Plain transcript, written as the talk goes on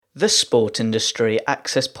The Sport Industry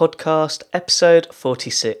Access Podcast, episode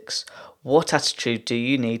 46. What attitude do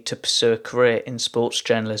you need to pursue a career in sports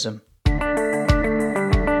journalism?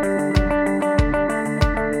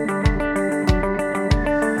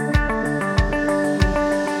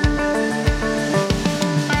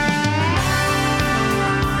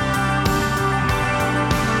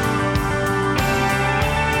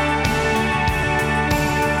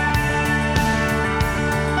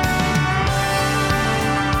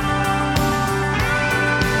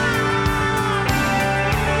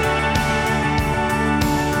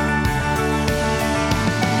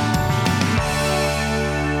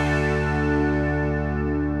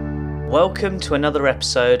 Welcome to another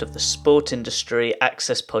episode of the Sport Industry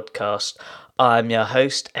Access Podcast. I'm your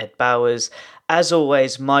host, Ed Bowers. As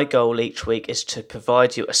always, my goal each week is to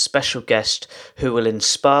provide you a special guest who will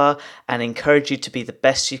inspire and encourage you to be the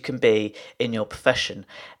best you can be in your profession,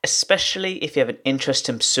 especially if you have an interest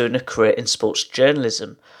in pursuing a career in sports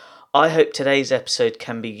journalism. I hope today's episode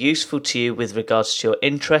can be useful to you with regards to your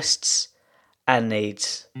interests and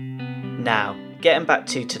needs. Now, getting back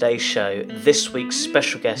to today's show, this week's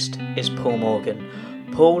special guest is Paul Morgan.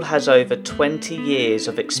 Paul has over 20 years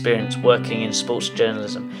of experience working in sports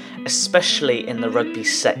journalism, especially in the rugby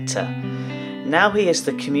sector. Now he is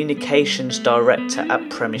the Communications Director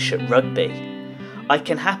at Premiership Rugby. I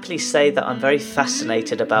can happily say that I'm very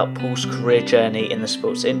fascinated about Paul's career journey in the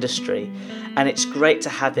sports industry, and it's great to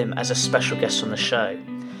have him as a special guest on the show.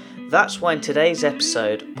 That's why in today's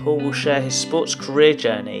episode, Paul will share his sports career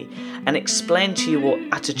journey and explain to you what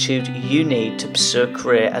attitude you need to pursue a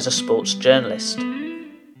career as a sports journalist.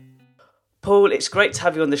 Paul, it's great to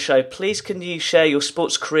have you on the show. Please can you share your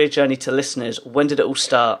sports career journey to listeners? When did it all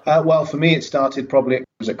start? Well, for me, it started probably, I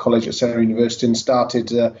was at college at Sarah University and started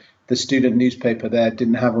the student newspaper there.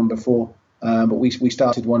 Didn't have one before, but we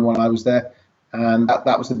started one while I was there. And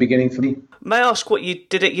that was the beginning for me. May I ask what you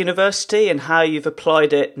did at university and how you've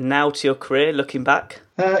applied it now to your career, looking back?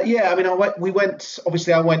 I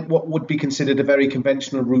went what would be considered a very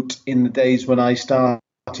conventional route in the days when I started.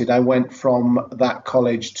 I went from that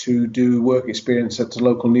college to do work experience at the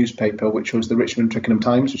local newspaper, which was the Richmond Twickenham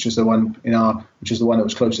Times, which is the one that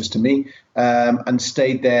was closest to me, and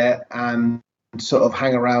stayed there and sort of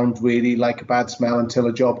hang around really like a bad smell until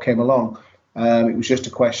a job came along. It was just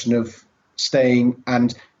a question of staying,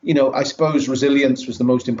 and I suppose resilience was the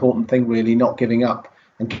most important thing, really, not giving up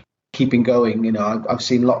and keeping going. I've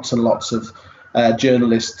seen lots and lots of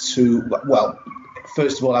journalists who, well,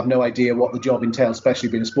 first of all, have no idea what the job entails, especially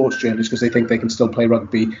being a sports journalist, because they think they can still play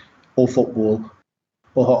rugby or football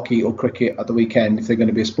or hockey or cricket at the weekend if they're going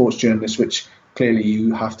to be a sports journalist, which clearly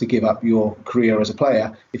you have to give up your career as a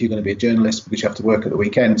player if you're going to be a journalist, because you have to work at the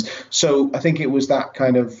weekends. So I think it was that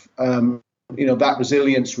kind of that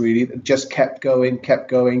resilience really that just kept going.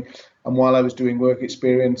 And while I was doing work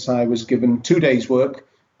experience, I was given 2 days work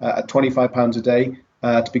at £25 a day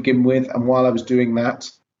to begin with. And while I was doing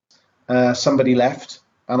that, somebody left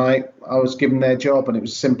and I was given their job, and it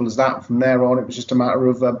was as simple as that. From there on, it was just a matter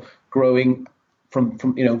of growing from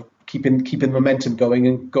keeping momentum going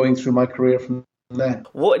and going through my career from there.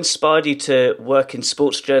 What inspired you to work in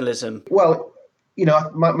sports journalism? Well,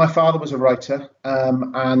 my father was a writer,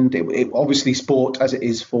 and it obviously sport, as it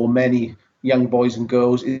is for many young boys and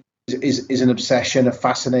girls, is an obsession, a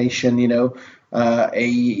fascination. We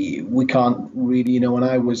can't really, when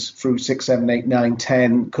I was through 6, 7, 8, 9,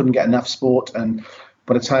 10, couldn't get enough sport, and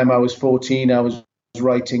by the time I was 14, I was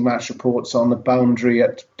writing match reports on the boundary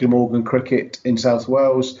at Glamorgan Cricket in South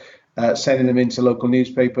Wales, sending them into local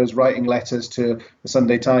newspapers, writing letters to the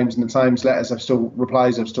Sunday Times and the Times letters. I've still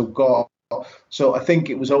got. So I think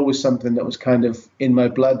it was always something that was kind of in my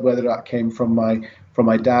blood. Whether that came from my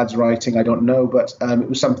dad's writing, I don't know, but it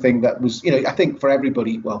was something that was, I think for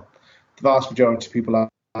everybody, well, the vast majority of people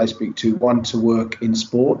I speak to want to work in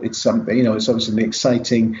sport. It's something, it's obviously an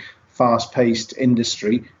exciting, fast-paced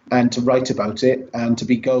industry, and to write about it and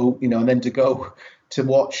and then to go to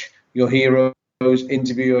watch your heroes,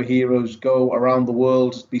 interview your heroes, go around the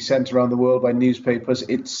world, be sent around the world by newspapers.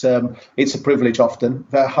 It's a privilege often.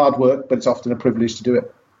 Very hard work, but it's often a privilege to do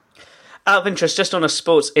it. Out of interest, just on a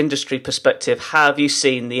sports industry perspective, how have you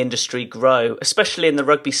seen the industry grow, especially in the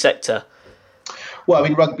rugby sector? Well,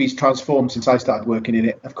 rugby's transformed since I started working in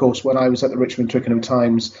it. Of course, when I was at the Richmond Twickenham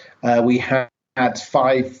Times, we had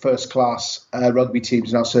 5 first-class rugby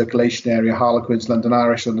teams in our circulation area: Harlequins, London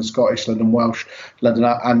Irish, London Scottish, London Welsh, London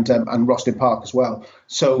and Rosslyn Park as well.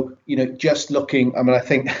 So, just looking, I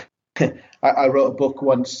think I wrote a book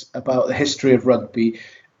once about the history of rugby,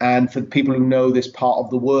 and for people who know this part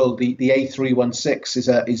of the world, the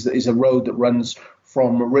A316 is a road that runs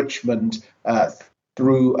from Richmond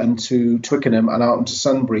through and to Twickenham and out into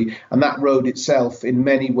Sunbury. And that road itself, in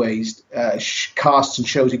many ways, casts and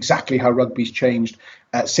shows exactly how rugby's changed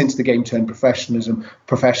since the game turned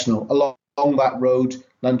professional. Along that road,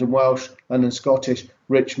 London Welsh, London Scottish,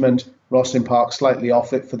 Richmond, Rosslyn Park, slightly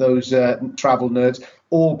off it for those travel nerds,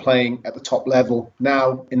 all playing at the top level.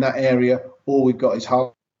 Now, in that area, all we've got is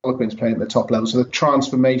Harlequins playing at the top level. So the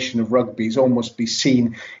transformation of rugby is almost be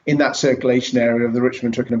seen in that circulation area of the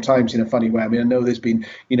Richmond Twickenham Times in a funny way. I mean, I know there's been,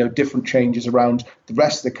 different changes around the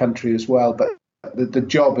rest of the country as well, but the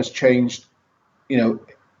job has changed,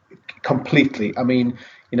 completely. I mean,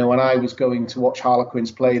 when I was going to watch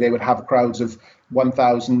Harlequins play, they would have crowds of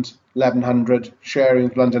 1,000, 1,100, sharing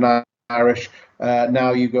with London Irish.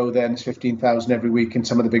 Now you go there and it's 15,000 every week and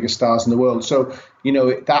some of the biggest stars in the world. So,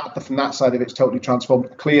 from that side of it's totally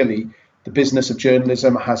transformed. Clearly, the business of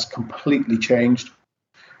journalism has completely changed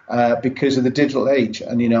because of the digital age.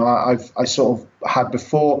 And, I sort of had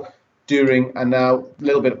before, during, and now a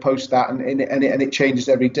little bit of post that, and it changes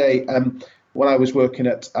every day. When I was working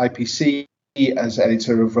at IPC as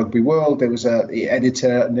editor of Rugby World, there was the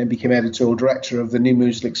editor and then became editorial director of the New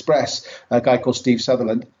Musical Express, a guy called Steve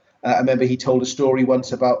Sutherland. I remember he told a story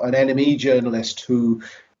once about an NME journalist who,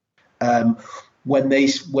 when the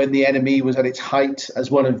NME was at its height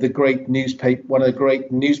as one of the great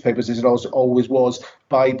newspapers, as it always was,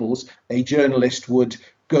 Bibles, a journalist would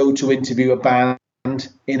go to interview a band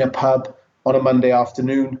in a pub on a Monday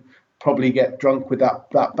afternoon, probably get drunk with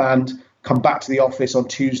that band, come back to the office on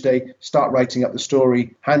Tuesday, start writing up the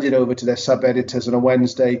story, hand it over to their sub-editors on a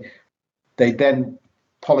Wednesday. They'd then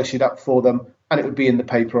polish it up for them, and it would be in the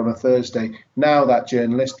paper on a Thursday. Now that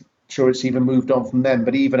journalist, sure, it's even moved on from then,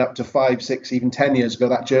 but even up to 5, 6, even 10 years ago,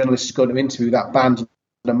 that journalist is going to interview that band on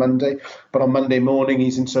a Monday. But on Monday morning,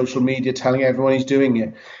 he's in social media telling everyone he's doing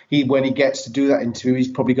it. When he gets to do that interview, he's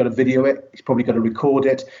probably got to video it. He's probably got to record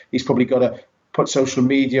it. He's probably got to put social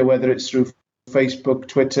media, whether it's through Facebook,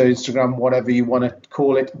 Twitter, Instagram, whatever you want to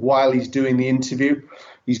call it, while he's doing the interview.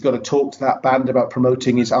 He's got to talk to that band about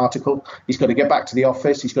promoting his article. He's got to get back to the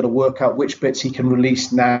office. He's got to work out which bits he can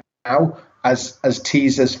release now as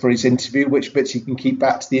teasers for his interview, which bits he can keep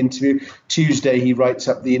back to the interview. Tuesday, he writes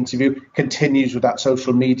up the interview, continues with that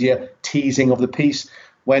social media teasing of the piece.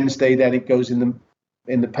 Wednesday, then it goes in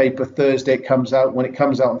the paper. Thursday, it comes out. When it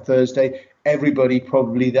comes out on Thursday, everybody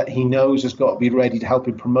probably that he knows has got to be ready to help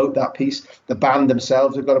him promote that piece. The band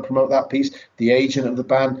themselves have got to promote that piece. The agent of the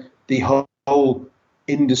band, the whole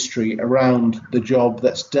industry around the job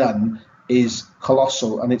that's done is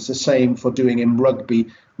colossal. And it's the same for doing in rugby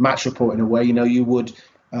match report in a way. You would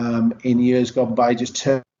in years gone by just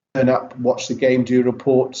turn up, watch the game, do a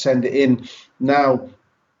report, send it in. Now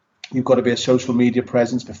you've got to be a social media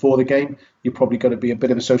presence before the game. You've probably got to be a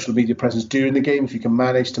bit of a social media presence during the game if you can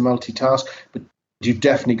manage to multitask. But you've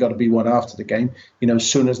definitely got to be one after the game. As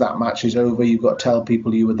soon as that match is over, you've got to tell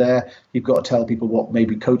people you were there. You've got to tell people what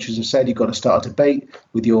maybe coaches have said. You've got to start a debate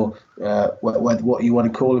with your, what you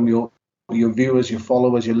want to call them, your viewers, your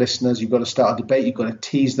followers, your listeners. You've got to start a debate. You've got to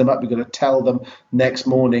tease them up. You've got to tell them next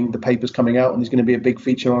morning the paper's coming out and there's going to be a big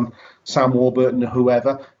feature on Sam Warburton or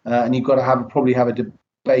whoever. And you've got to probably have a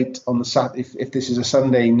debate on the Saturday. If this is a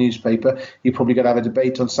Sunday newspaper, you're probably going to have a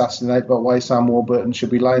debate on Saturday night about why Sam Warburton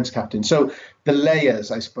should be Lions captain. So the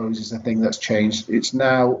layers, I suppose, is the thing that's changed. It's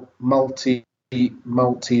now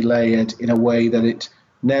multi-layered in a way that it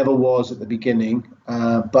never was at the beginning.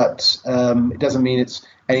 But it doesn't mean it's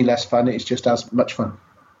any less fun. It's just as much fun.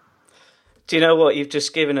 Do you know what? You've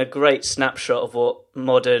just given a great snapshot of what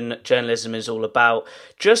modern journalism is all about.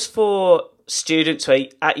 Just for students who are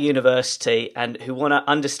at university and who want to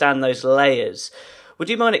understand those layers, would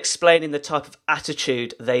you mind explaining the type of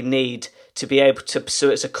attitude they need to be able to pursue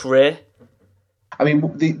it as a career? I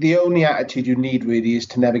mean, the only attitude you need really is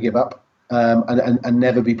to never give up and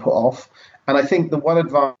never be put off. And I think the one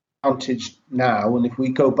advantage now, and if we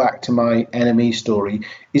go back to my NME story,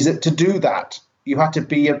 is that to do that, you had to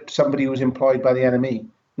be somebody who was employed by the NME.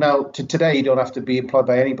 Now, today, you don't have to be employed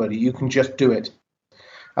by anybody. You can just do it.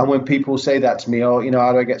 And when people say that to me, how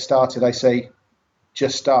do I get started? I say,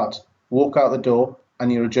 just start. Walk out the door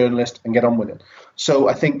and you're a journalist and get on with it. So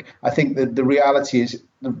I think that the reality is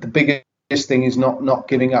the biggest thing is not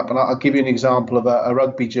giving up. And I'll give you an example of a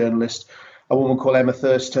rugby journalist, a woman called Emma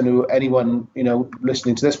Thurston, who anyone,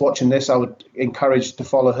 listening to this, watching this, I would encourage to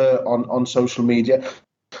follow her on social media.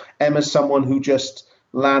 Emma's someone who just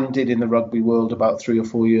landed in the rugby world about 3 or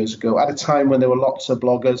 4 years ago at a time when there were lots of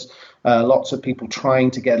bloggers, lots of people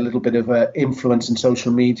trying to get a little bit of influence in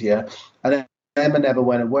social media. And Emma never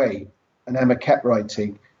went away. And Emma kept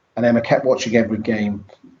writing. And Emma kept watching every game.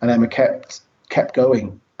 And Emma kept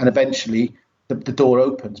going. And eventually the door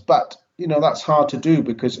opens. But, that's hard to do,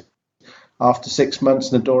 because after 6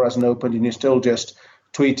 months and the door hasn't opened and you're still just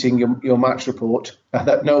tweeting your match report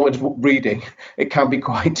that no one's reading, it can be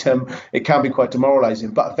quite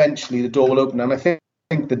demoralising. But eventually the door will open, and I think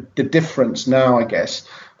the difference now, I guess,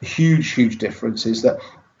 the huge difference is that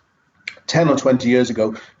 10 or 20 years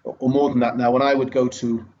ago, or more than that now, when I would go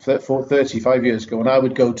to 35 years ago, when I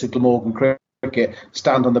would go to Glamorgan Cricket,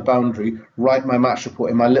 stand on the boundary, write my match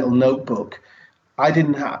report in my little notebook, I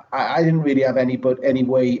didn't really have any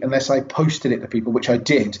way, unless I posted it to people, which I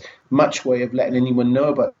did, much way of letting anyone know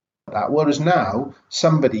about that. Whereas now,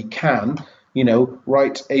 somebody can,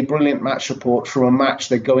 write a brilliant match report from a match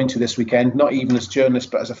they're going to this weekend, not even as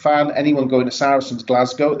journalists, but as a fan. Anyone going to Saracens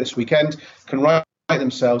Glasgow this weekend can write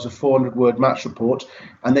themselves a 400-word match report,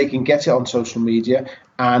 and they can get it on social media.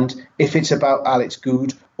 And if it's about Alex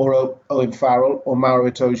Good or Owen Farrell or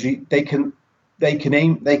Maro Itoje, they can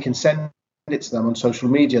send it to them on social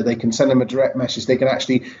media. They can send them a direct message. They can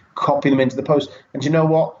actually copy them into the post. And you know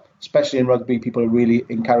what? Especially in rugby, people are really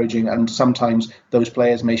encouraging, and sometimes those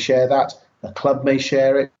players may share that, the club may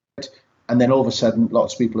share it, and then all of a sudden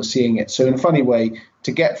lots of people are seeing it. So in a funny way,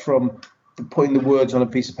 to get from putting the words on a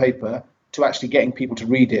piece of paper to actually getting people to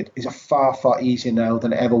read it is a far easier now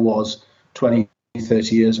than it ever was 20,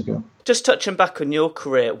 30 years ago. Just touching back on your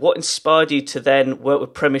career, what inspired you to then work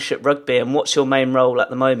with Premiership Rugby, and what's your main role at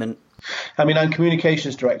the moment? I mean, I'm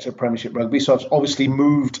communications director of Premiership Rugby, so I've obviously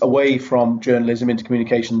moved away from journalism into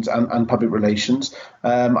communications and public relations.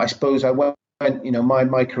 I suppose I went,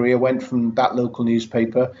 my career went from that local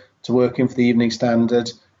newspaper to working for the Evening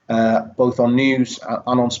Standard, both on news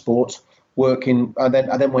and on sport. I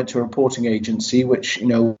then went to a reporting agency, which,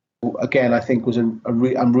 again, I think was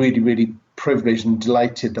I'm really privileged and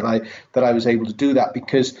delighted that I was able to do that,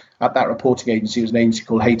 because at that reporting agency was an agency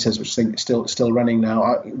called Haters, which I think is still running now.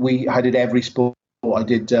 I did every sport. I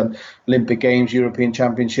did Olympic Games, European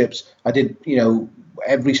Championships. I did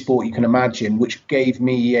every sport you can imagine, which gave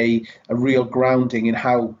me a real grounding in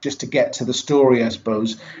how just to get to the story, I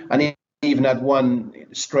suppose. And I even had one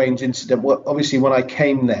strange incident. Well, obviously, when I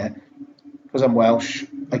came there, because I'm Welsh,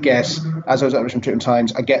 I guess, as I was at Richmond Triton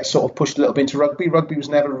Times, I get sort of pushed a little bit into rugby. Rugby was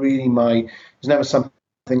never really something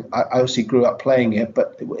I obviously grew up playing it,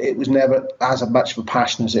 but it was never as much of a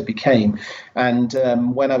passion as it became. And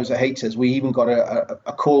when I was at Haters, we even got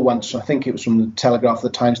a call once, I think it was from the Telegraph or the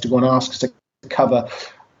Times, to go and ask us to cover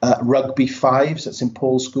Rugby Fives. That's in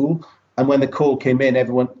Paul's School. And when the call came in,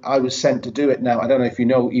 I was sent to do it. Now, I don't know if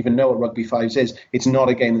you even know what Rugby Fives is. It's not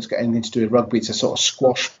a game that's got anything to do with rugby. It's a sort of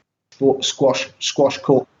squash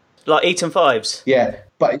court. Like Eton Fives? Yeah,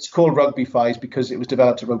 but it's called Rugby Fives because it was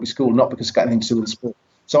developed at rugby school, not because it's got anything to do with the sport.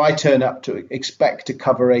 So I turn up to expect to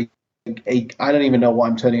cover I don't even know what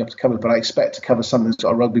I'm turning up to cover, but I expect to cover something that's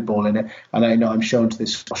got a rugby ball in it, and I know I'm shown to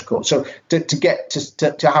this squash court. So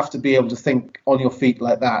to have to be able to think on your feet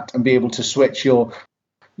like that and be able to switch your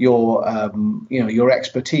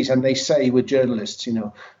expertise. And they say with journalists,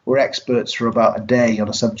 we're experts for about a day on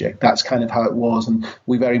a subject. That's kind of how it was. And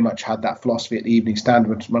we very much had that philosophy at the Evening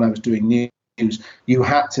Standard when I was doing news. You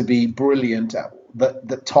had to be brilliant at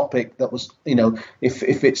the topic that was,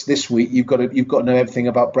 if it's this week, you've got to know everything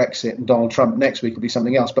about Brexit and Donald Trump. Next week will be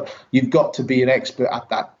something else, but you've got to be an expert at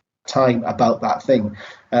that time about that thing.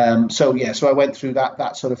 So I went through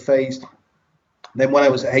that sort of phase. Then when I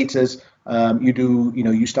was at Haters,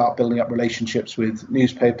 you start building up relationships with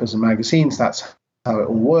newspapers and magazines. That's how it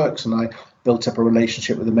all works. And I built up a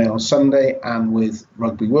relationship with the Mail on Sunday and with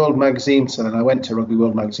Rugby World magazine. So then I went to Rugby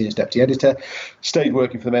World magazine as deputy editor, stayed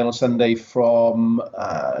working for the Mail on Sunday from,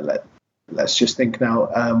 let's just think now,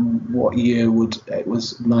 what year it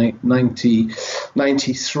was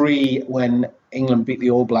 93 when England beat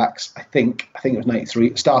the All Blacks. I think it was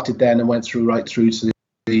 93. Started then and went right through to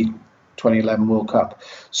the 2011 World Cup.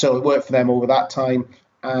 So I worked for them over that time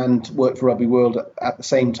and worked for Rugby World at the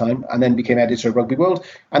same time, and then became editor of Rugby World,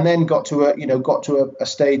 and then got to a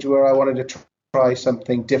stage where I wanted to try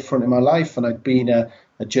something different in my life. And I'd been a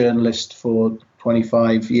journalist for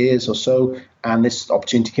 25 years or so, and this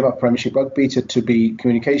opportunity came up, Premiership Rugby, to be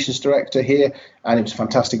communications director here, and it was a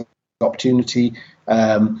fantastic opportunity.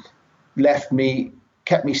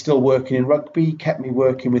 Kept me still working in rugby, kept me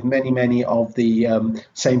working with many of the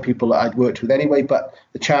same people that I'd worked with anyway, but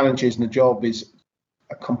the challenges and the job is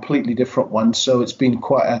a completely different one. So it's been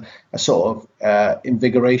quite a sort of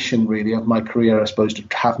invigoration, really, of my career, I suppose, to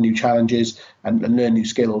have new challenges and learn new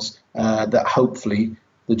skills that hopefully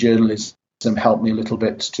the journalism helped me a little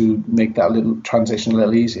bit to make that little transition a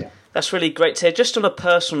little easier. That's really great to hear. Just on a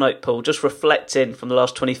personal note, Paul, just reflecting from the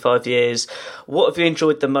last 25 years, what have you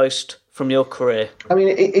enjoyed the most from your career? I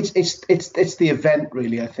mean, it's the event,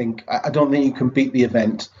 really. I think I don't think you can beat the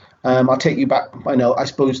event. I'll take you back. I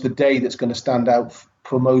suppose the day that's going to stand out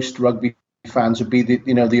for most rugby fans would be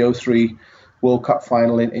the '03 World Cup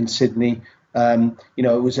final in Sydney.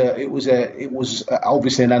 It was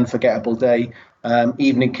obviously an unforgettable day.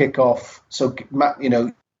 Evening kickoff. So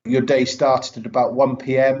your day started at about 1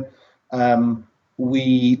 p.m.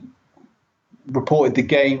 We reported the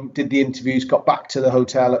game, did the interviews, got back to the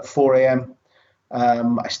hotel at 4 a.m.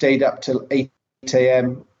 I stayed up till 8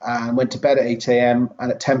 a.m. and went to bed at 8 a.m.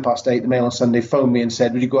 And at 10 past 8, the Mail on Sunday phoned me and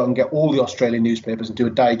said, "Will you go out and get all the Australian newspapers and do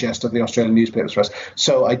a digest of the Australian newspapers for us?"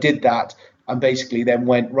 So I did that, and basically then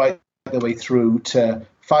went right the way through to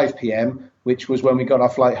 5 p.m., which was when we got our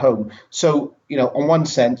flight home. So, on one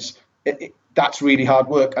sense, that's really hard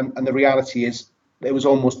work. And the reality is it was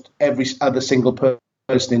almost every other single person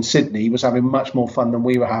in Sydney was having much more fun than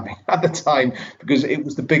we were having at the time, because it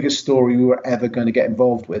was the biggest story we were ever going to get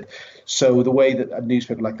involved with. So the way that a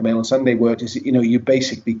newspaper like the Mail on Sunday worked is, you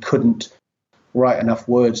basically couldn't write enough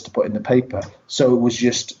words to put in the paper. So it was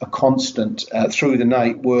just a constant through the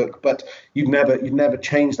night work, but you'd never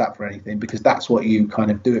change that for anything, because that's what you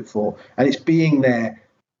kind of do it for. And it's being there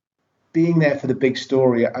for the big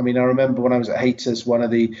story. I mean, I remember when I was at Haters, one of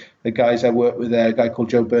the guys I worked with there, a guy called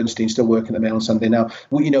Joe Bernstein, still working at the Mail on Sunday now.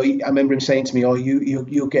 Well, I remember him saying to me, "Oh,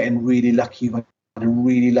 you're getting really lucky. You had a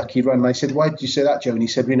really lucky run." And I said, "Why did you say that, Joe?" And he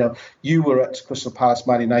said, "You were at Crystal Palace,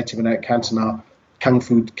 Man United, when at Cantona, Kung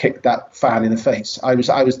Fu kicked that fan in the face. I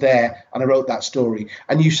was there, and I wrote that story."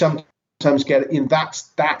 And you sometimes get it.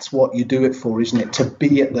 That's what you do it for, isn't it? To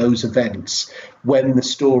be at those events when the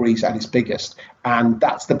story's at its biggest, and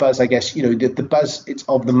that's the buzz, I guess. The buzz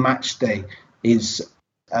of the match day is,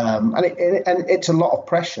 and it's a lot of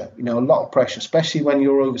pressure. A lot of pressure, especially when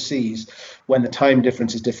you're overseas, when the time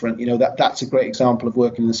difference is different. That's a great example of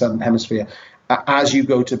working in the Southern Hemisphere. As you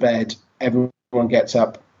go to bed, everyone gets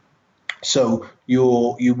up. So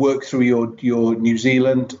you work through your New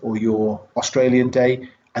Zealand or your Australian day,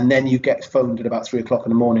 and then you get phoned at about 3 o'clock in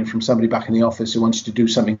the morning from somebody back in the office who wants you to do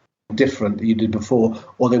something different that you did before,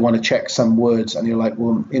 or they want to check some words, and you're like,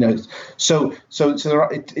 well, so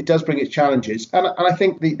it does bring its challenges, and I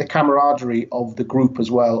think the camaraderie of the group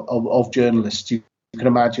as well of journalists. You can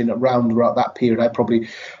imagine around that period,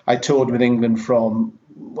 I toured with England from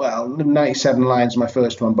 97 Lions, my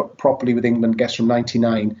first one, but properly with England, I guess from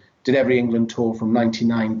 99. Did every England tour from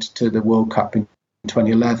 99 to the World Cup in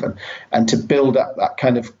 2011. And to build up that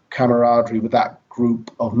kind of camaraderie with that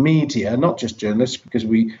group of media, not just journalists, because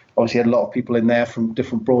we obviously had a lot of people in there from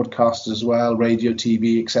different broadcasters as well, radio,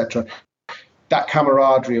 TV, etc. That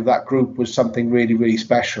camaraderie of that group was something really, really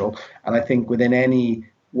special. And I think within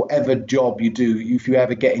whatever job you do, if you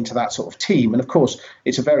ever get into that sort of team, and of course,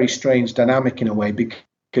 it's a very strange dynamic in a way,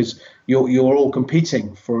 because you're all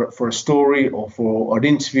competing for a story or for an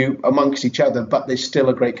interview amongst each other, but there's still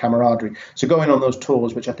a great camaraderie. So going on those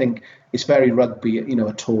tours, which I think is very rugby,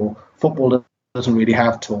 a tour. Football doesn't really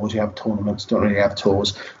have tours. You have tournaments, don't really have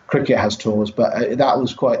tours. Cricket has tours, but that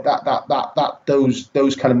was quite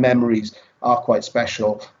those kind of memories are quite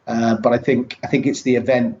special. But I think it's the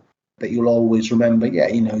event that you'll always remember. Yeah,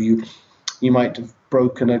 you might have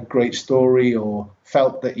broken a great story or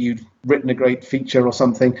felt that you'd written a great feature or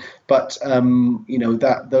something, but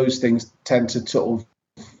that those things tend to sort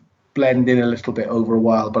of blend in a little bit over a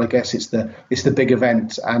while. But I guess it's the big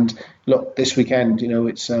event. And look, this weekend,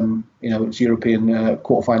 it's European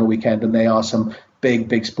quarterfinal weekend, and they are some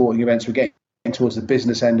big sporting events. We're getting towards the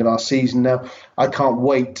business end of our season now. I can't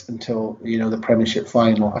wait until the Premiership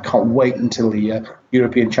final. I can't wait until the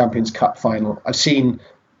European Champions Cup final. I've seen,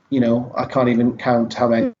 I can't even count how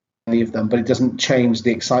many of them, but it doesn't change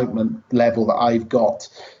the excitement level that I've got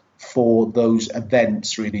for those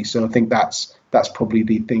events, really. So I think that's probably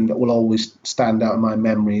the thing that will always stand out in my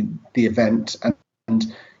memory, the event,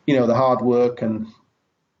 and the hard work, and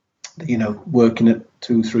working at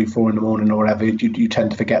 2, 3, 4 in the morning or whatever. You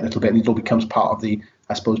tend to forget a little bit, and it all becomes part of the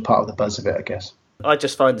buzz of it, I guess. I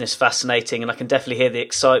just find this fascinating, and I can definitely hear the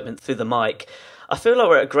excitement through the mic. I feel like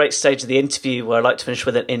we're at a great stage of the interview where I'd like to finish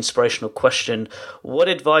with an inspirational question. What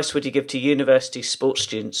advice would you give to university sports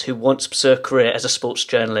students who want to pursue a career as a sports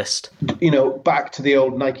journalist? Back to the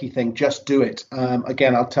old Nike thing, just do it.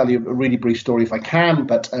 Again, I'll tell you a really brief story if I can,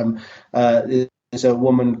 but there's a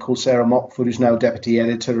woman called Sarah Mockford, who's now deputy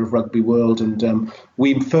editor of Rugby World, and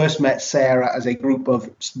we first met Sarah as a group of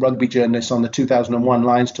rugby journalists on the 2001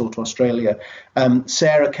 Lions tour to Australia.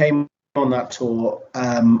 Sarah came on that tour.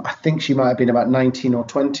 I think she might have been about 19 or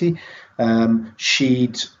 20.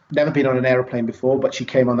 She'd never been on an aeroplane before, but she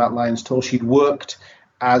came on that Lions tour. She'd worked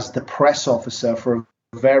as the press officer for a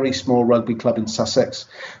very small rugby club in Sussex.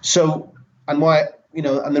 So, and why,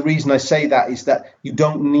 and the reason I say that is that you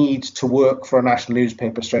don't need to work for a national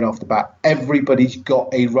newspaper straight off the bat. Everybody's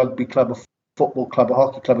got a rugby club, a football club, a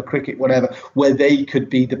hockey club, a cricket, whatever, where they could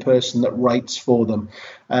be the person that writes for them.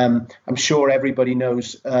 I'm sure everybody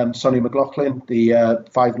knows Sonia McLaughlin, the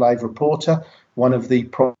Five Live reporter, one of the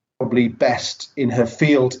probably best in her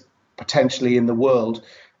field, potentially in the world.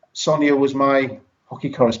 Sonia was my hockey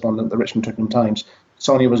correspondent at the Richmond Twickenham Times.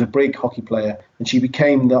 Sonia was a brig hockey player, and she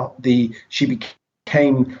became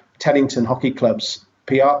Teddington Hockey Club's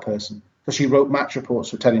PR person. So she wrote match reports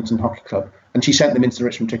for Teddington Hockey Club, and she sent them into the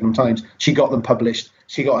Richmond Twickenham Times. She got them published.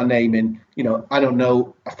 She got a name in. I don't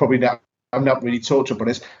know. I've not really talked to her about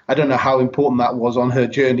this. I don't know how important that was on her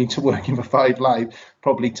journey to working for Five Live.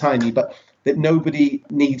 Probably tiny, but that nobody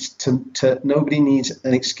needs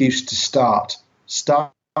an excuse to start.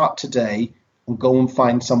 Start today and go and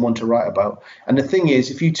find someone to write about. And the thing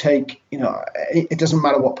is, if you take, it doesn't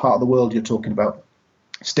matter what part of the world you're talking about.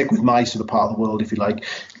 Stick with my sort of part of the world, if you like.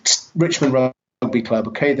 Richmond Rugby Club,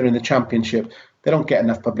 okay, they're in the Championship. They don't get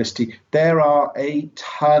enough publicity. There are a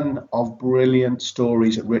ton of brilliant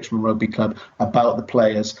stories at Richmond Rugby Club about the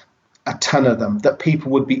players, a ton of them, that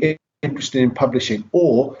people would be interested in publishing,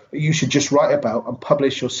 or you should just write about and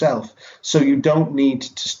publish yourself. So you don't need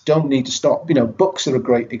to stop. Books are a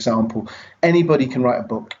great example. Anybody can write a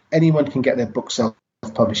book. Anyone can get their book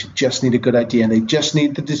self-published. You just need a good idea, and they just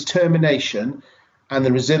need the determination and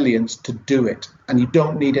the resilience to do it. And you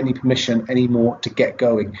don't need any permission anymore to get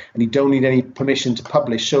going, and you don't need any permission to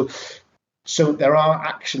publish. So there are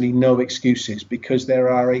actually no excuses, because there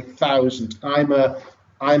are 1,000.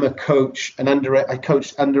 I'm a coach, and I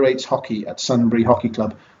coached under-8s hockey at Sunbury Hockey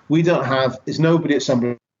Club. There's nobody at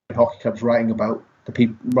Sunbury Hockey Club writing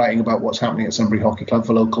about what's happening at Sunbury Hockey Club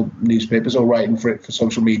for local newspapers, or writing for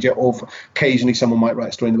social media, or occasionally someone might write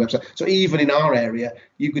a story on the website. So even in our area,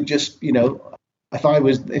 you could just,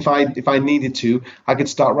 if I needed to, I could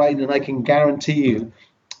start writing, and I can guarantee you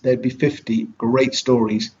there'd be 50 great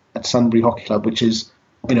stories at Sunbury Hockey Club, which is,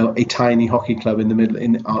 a tiny hockey club in the middle,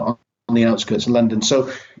 on the outskirts of London.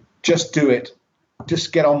 So just do it.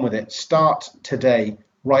 Just get on with it. Start today.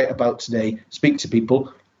 Write about today. Speak to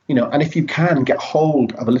people. And if you can, get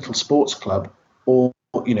hold of a little sports club, or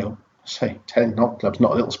say 10 not clubs,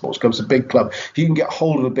 not a little sports club, it's a big club. If you can get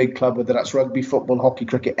hold of a big club, whether that's rugby, football, hockey,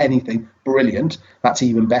 cricket, anything, brilliant. That's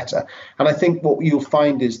even better. And I think what you'll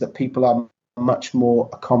find is that people are much more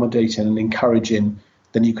accommodating and encouraging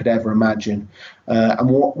than you could ever imagine. And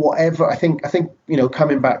whatever, I think,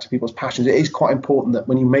 coming back to people's passions, it is quite important that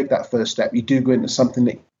when you make that first step, you do go into something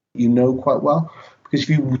that you know quite well. Because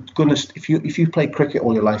if you play cricket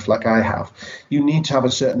all your life, like I have, you need to have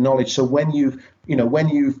a certain knowledge. So when you've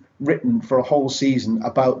written for a whole season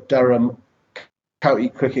about Durham County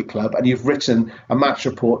Cricket Club, and you've written a match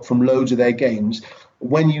report from loads of their games,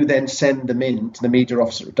 when you then send them in to the media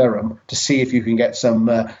officer at Durham to see if you can get some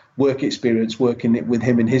work experience working with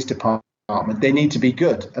him in his department, they need to be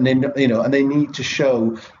good, and then and they need to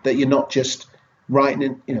show that you're not just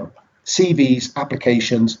writing CVs,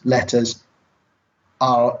 applications, letters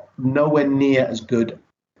are nowhere near as good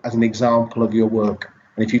as an example of your work.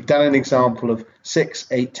 And if you've done an example of 6,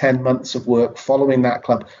 8, 10 months of work following that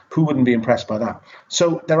club, who wouldn't be impressed by that?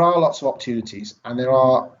 So there are lots of opportunities,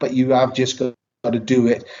 but you have just got to do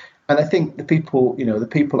it. And I think the people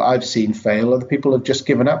I've seen fail are the people who've just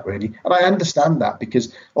given up, really. And I understand that,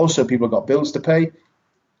 because also people have got bills to pay,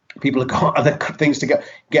 people have got other things to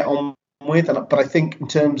get on with. But I think in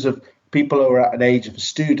terms of people who are at an age of a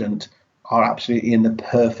student, are absolutely in the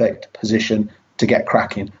perfect position to get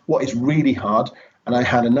cracking. What is really hard, and I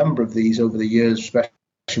had a number of these over the years, especially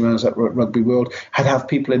when I was at Rugby World, I'd have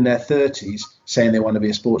people in their 30s saying they want to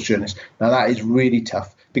be a sports journalist. Now that is really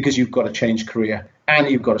tough, because you've got to change career and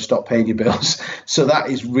you've got to stop paying your bills. So that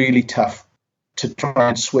is really tough to try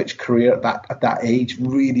and switch career at that age.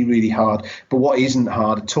 Really, really hard. But what isn't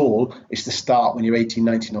hard at all is to start when you're 18,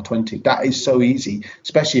 19 or 20. That is so easy,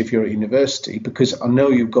 especially if you're at university, because I know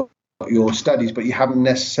you've got your studies, but you haven't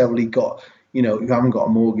necessarily got, you haven't got a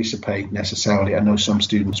mortgage to pay necessarily. I know some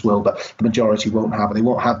students will, but the majority won't have it. They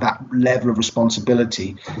won't have that level of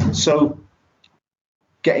responsibility. So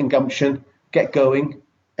getting gumption, get going.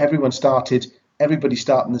 Everybody started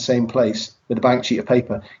in the same place with a blank sheet of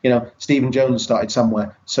paper. Stephen Jones started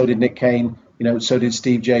somewhere. So did Nick Kane. So did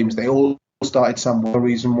Steve James. They all started somewhere. No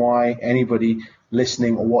reason why anybody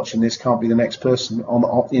listening or watching this can't be the next person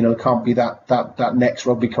can't be that next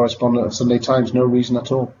rugby correspondent at Sunday Times. No reason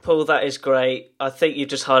at all. Paul, that is great. I think you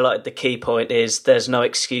just highlighted the key point is there's no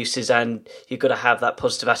excuses, and you've got to have that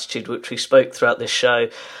positive attitude, which we spoke throughout this show.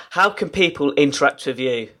 How can people interact with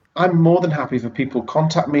you? I'm more than happy for people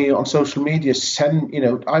contact me on social media.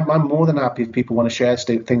 I'm more than happy if people want to share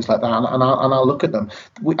things like that, and I'll look at them.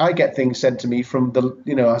 I get things sent to me from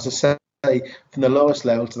as I say, from the lowest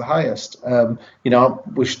level to the highest.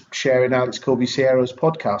 We're sharing Alex Colby-Sierra's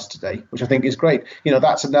podcast today, which I think is great.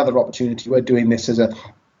 That's another opportunity. We're doing this as a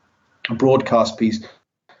broadcast piece.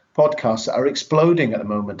 Podcasts are exploding at the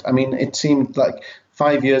moment. I mean, it seemed like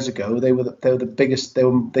 5 years ago they were the biggest.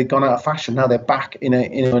 They'd gone out of fashion. Now they're back in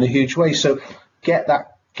a huge way. So get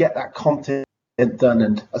that content done.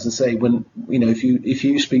 And as I say, when if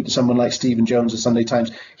you speak to someone like Stephen Jones of Sunday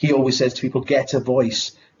Times, he always says to people, get a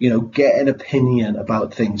voice. Get an opinion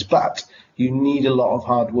about things, but you need a lot of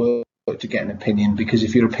hard work to get an opinion, because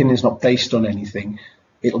if your opinion is not based on anything,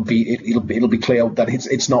 it'll be clear that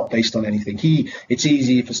it's not based on anything. It's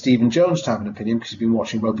easy for Stephen Jones to have an opinion because he's been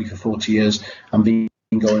watching rugby for 40 years and been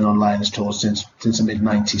going on Lions tours since the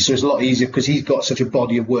mid-90s. So it's a lot easier because he's got such a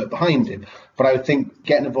body of work behind him. But I would think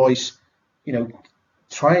getting a voice,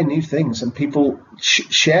 trying new things, and people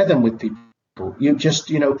share them with people.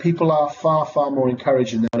 People are far, far more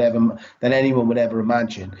encouraging than anyone would ever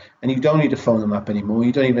imagine. And you don't need to phone them up anymore.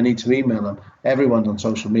 You don't even need to email them. Everyone's on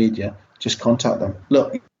social media. Just contact them.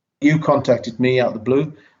 Look, you contacted me out of the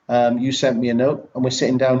blue. You sent me a note, and we're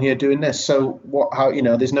sitting down here doing this. So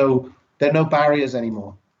there are no barriers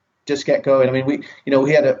anymore. Just get going. I mean,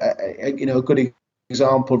 we had a good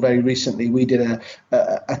example very recently. We did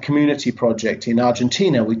a community project in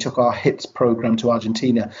Argentina. We took our HITS program to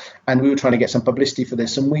Argentina, and we were trying to get some publicity for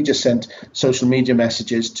this, and we just sent social media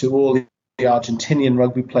messages to all the Argentinian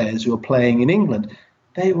rugby players who were playing in England.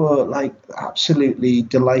 They were like absolutely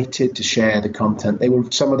delighted to share the content.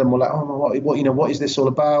 Some of them were like, "Oh, what is this all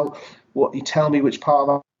about? What, you tell me which part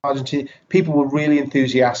of Argentina?" People were really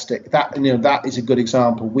enthusiastic. That is a good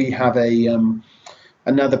example. We have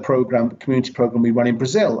another community program we run in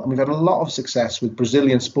Brazil, and we've had a lot of success with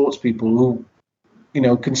Brazilian sports people who,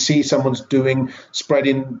 can see someone's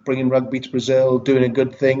bringing rugby to Brazil, doing a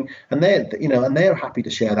good thing, and they're happy to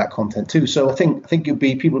share that content too. So I think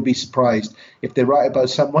people would be surprised if they write about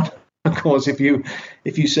someone. Of course, if you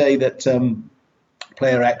say that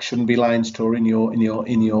player X shouldn't be Lions tour in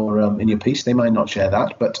your piece, they might not share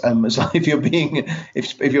that. But so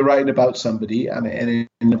if you're writing about somebody and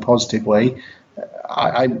in a positive way,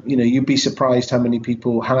 you'd be surprised how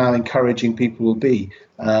encouraging people will be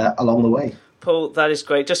along the way. Paul, that is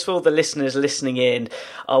great. Just for all the listeners listening in,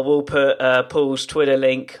 I will put Paul's Twitter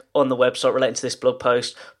link on the website relating to this blog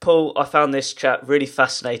post. Paul, I found this chat really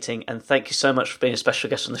fascinating, and thank you so much for being a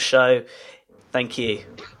special guest on the show. Thank you.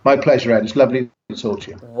 My pleasure, Ed. It's lovely to talk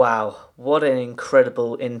to you. Wow, what an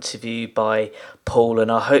incredible interview by Paul,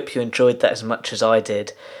 and I hope you enjoyed that as much as I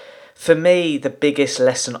did. For me, the biggest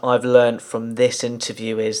lesson I've learned from this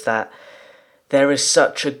interview is that there is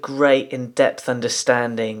such a great in-depth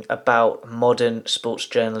understanding about modern sports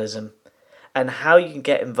journalism, and how you can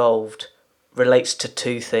get involved relates to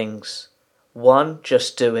two things. One,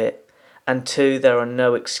 just do it, and two, there are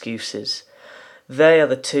no excuses. They are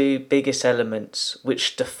the two biggest elements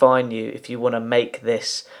which define you if you want to make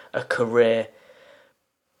this a career.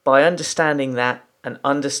 By understanding that and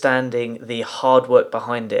understanding the hard work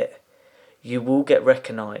behind it, you will get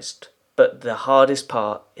recognised. But the hardest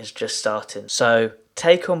part is just starting. So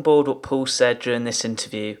take on board what Paul said during this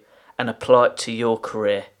interview and apply it to your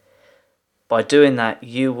career. By doing that,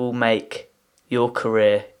 you will make your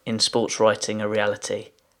career in sports writing a reality.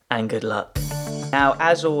 And good luck. Now,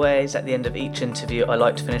 as always, at the end of each interview, I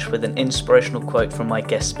like to finish with an inspirational quote from my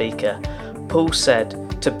guest speaker. Paul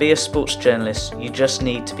said, "To be a sports journalist, you just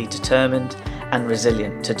need to be determined and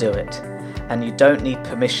resilient to do it. And you don't need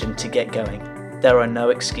permission to get going. There are no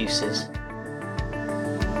excuses."